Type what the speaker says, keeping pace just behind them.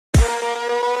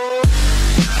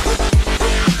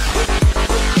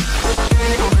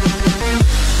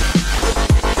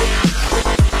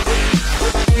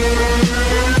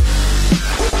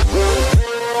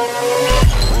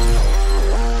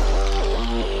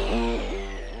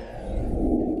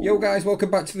Yo guys,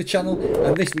 welcome back to the channel,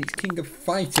 and this week's King of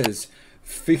Fighters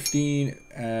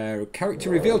 15 character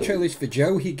reveal trailers for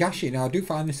Joe Higashi. Now I do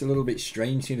find this a little bit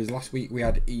strange, seeing as last week we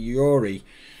had IORI.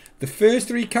 The first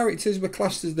three characters were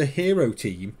classed as the hero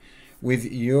team,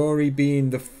 with IORI being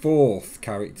the fourth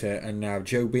character and now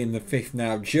Joe being the fifth.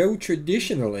 Now Joe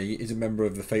traditionally is a member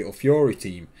of the Fatal Fury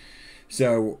team,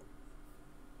 so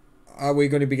are we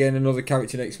going to be getting another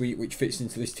character next week which fits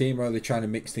into this team, or are they trying to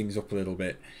mix things up a little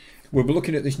bit? We'll be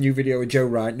looking at this new video of Joe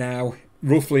right now.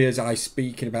 Roughly as I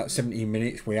speak, in about 17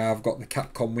 minutes, we have got the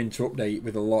Capcom Winter Update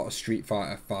with a lot of Street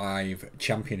Fighter V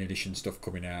Champion Edition stuff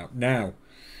coming out. Now,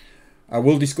 I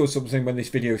will discuss something when this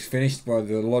video is finished, where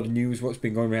there's a lot of news, what's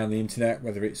been going around the internet,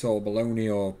 whether it's all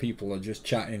baloney or people are just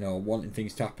chatting or wanting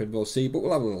things to happen, we'll see, but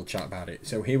we'll have a little chat about it.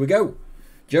 So here we go.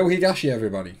 Joe Higashi,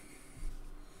 everybody.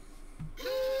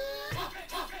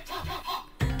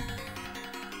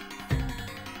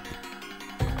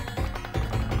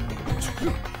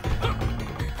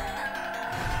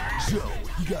 Joe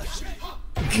Higashi.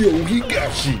 Joe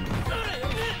Higashi.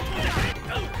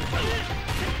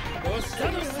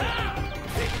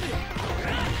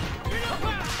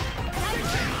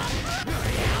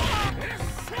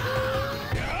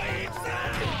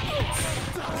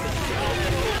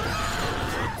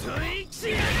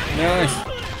 Nice.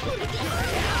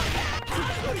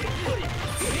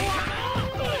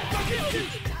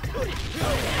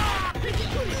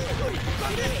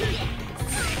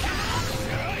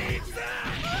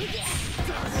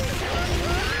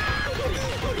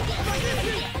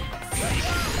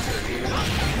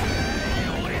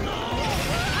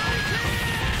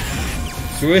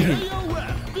 Sweet.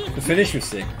 The finish was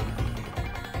sick.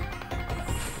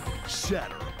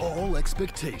 Shatter all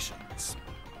expectations.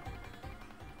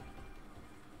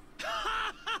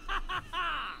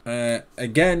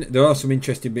 Again, there are some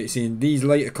interesting bits in. These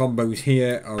later combos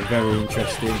here are very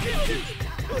interesting.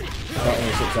 That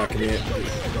one looks like an hit.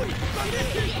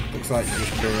 Looks like you're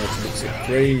just being able to mix up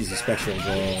crazy specials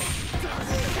or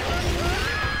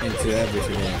into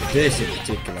everything here. This in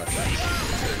particular.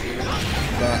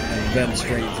 That and then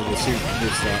straight into the super,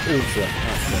 ultra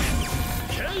after.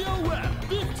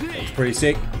 That's pretty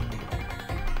sick.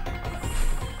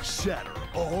 Shatter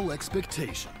all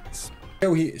expectations.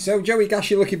 So Joe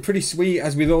Higashi looking pretty sweet,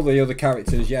 as with all the other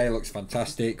characters. Yeah, he looks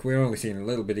fantastic. We're only seeing a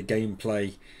little bit of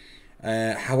gameplay.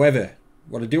 However,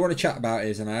 what I do want to chat about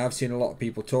is, and I have seen a lot of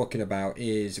people talking about,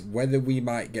 is whether we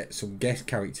might get some guest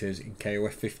characters in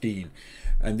KOFXV.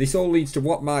 And this all leads to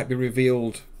what might be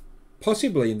revealed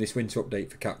possibly in this winter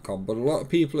update for Capcom. But a lot of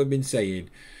people have been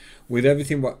saying, with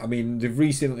everything, I mean, they've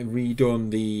recently redone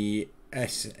the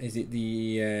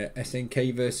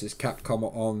SNK versus Capcom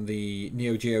on the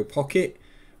Neo Geo Pocket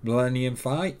Millennium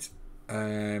Fight.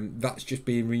 That's just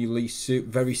being released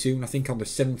very soon, I think on the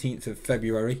 17th of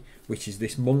February, which is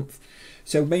this month.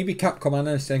 So maybe Capcom and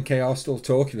SNK are still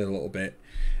talking a little bit.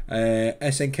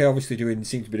 SNK obviously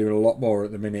seem to be doing a lot more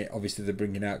at the minute. Obviously they're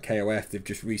bringing out KOF. They've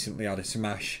just recently had a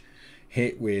smash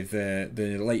hit with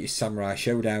the latest Samurai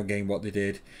Showdown game, what they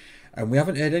did. And we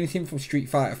haven't heard anything from Street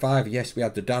Fighter V. Yes, we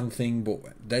had the Dan thing, but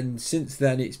then since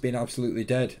then it's been absolutely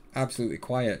dead, absolutely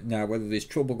quiet. Now, whether there's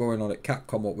trouble going on at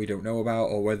Capcom, what we don't know about,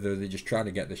 or whether they're just trying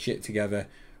to get the shit together,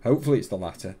 hopefully it's the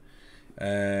latter.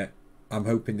 I'm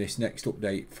hoping this next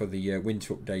update for the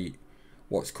winter update,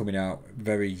 what's coming out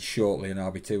very shortly, and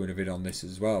I'll be doing a video on this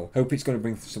as well. Hope it's going to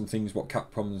bring some things what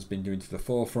Capcom's been doing to the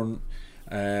forefront,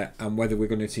 and whether we're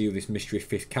going to see who this mystery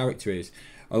fifth character is.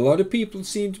 A lot of people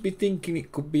seem to be thinking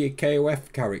it could be a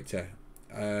KOF character.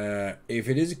 If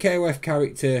it is a KOF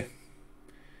character,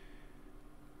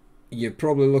 you're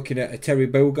probably looking at a Terry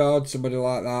Bogard, somebody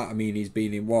like that. I mean, he's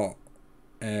been in what?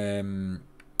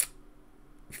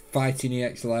 Fighting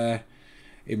EX Lair.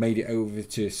 He made it over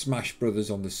to Smash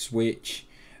Brothers on the Switch.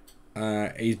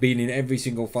 He's been in every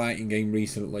single fighting game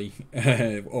recently,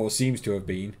 or seems to have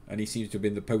been, and he seems to have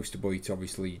been the poster boy to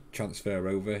obviously transfer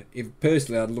over. If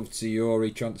personally, I'd love to see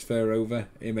IORI transfer over.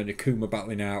 Him and Akuma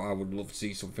battling out, I would love to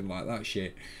see something like that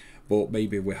shit. But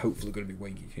maybe we're hopefully going to be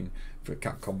waiting for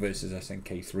Capcom versus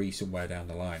SNK 3 somewhere down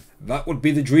the line. That would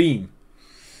be the dream.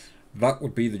 That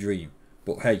would be the dream.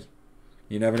 But hey,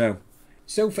 you never know.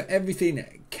 So for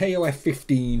everything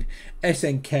KOF15,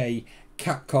 SNK,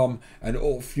 Capcom, and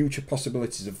all future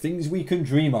possibilities of things we can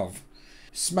dream of,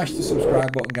 smash the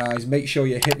subscribe button, guys. Make sure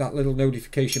you hit that little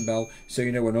notification bell so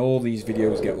you know when all these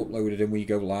videos get uploaded and we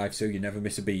go live, so you never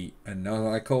miss a beat. And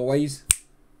like always,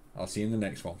 I'll see you in the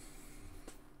next one.